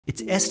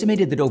It's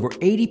estimated that over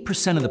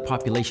 80% of the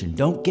population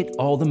don't get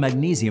all the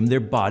magnesium their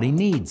body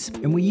needs.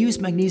 And we use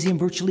magnesium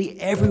virtually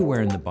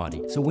everywhere in the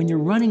body. So when you're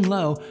running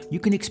low, you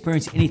can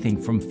experience anything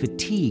from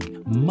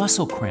fatigue,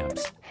 muscle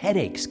cramps,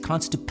 headaches,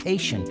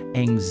 constipation,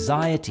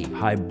 anxiety,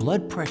 high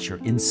blood pressure,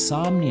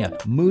 insomnia,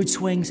 mood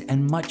swings,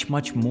 and much,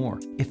 much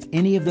more. If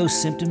any of those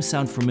symptoms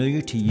sound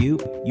familiar to you,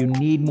 you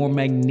need more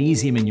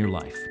magnesium in your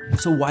life.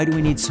 So why do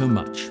we need so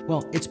much?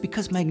 Well, it's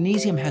because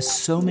magnesium has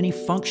so many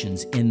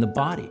functions in the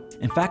body.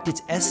 In fact,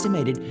 it's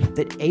estimated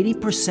that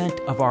 80%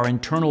 of our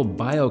internal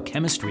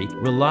biochemistry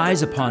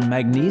relies upon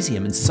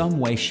magnesium in some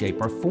way,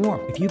 shape, or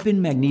form. If you've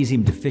been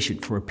magnesium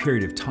deficient for a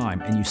period of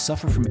time and you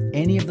suffer from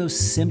any of those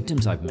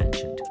symptoms I've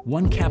mentioned,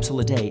 one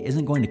capsule a day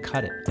isn't going to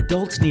cut it.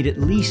 Adults need at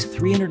least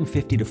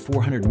 350 to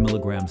 400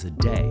 milligrams a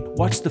day.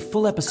 Watch the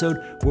full episode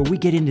where we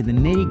get into the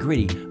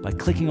nitty-gritty by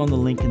clicking on the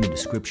link in the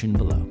description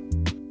below.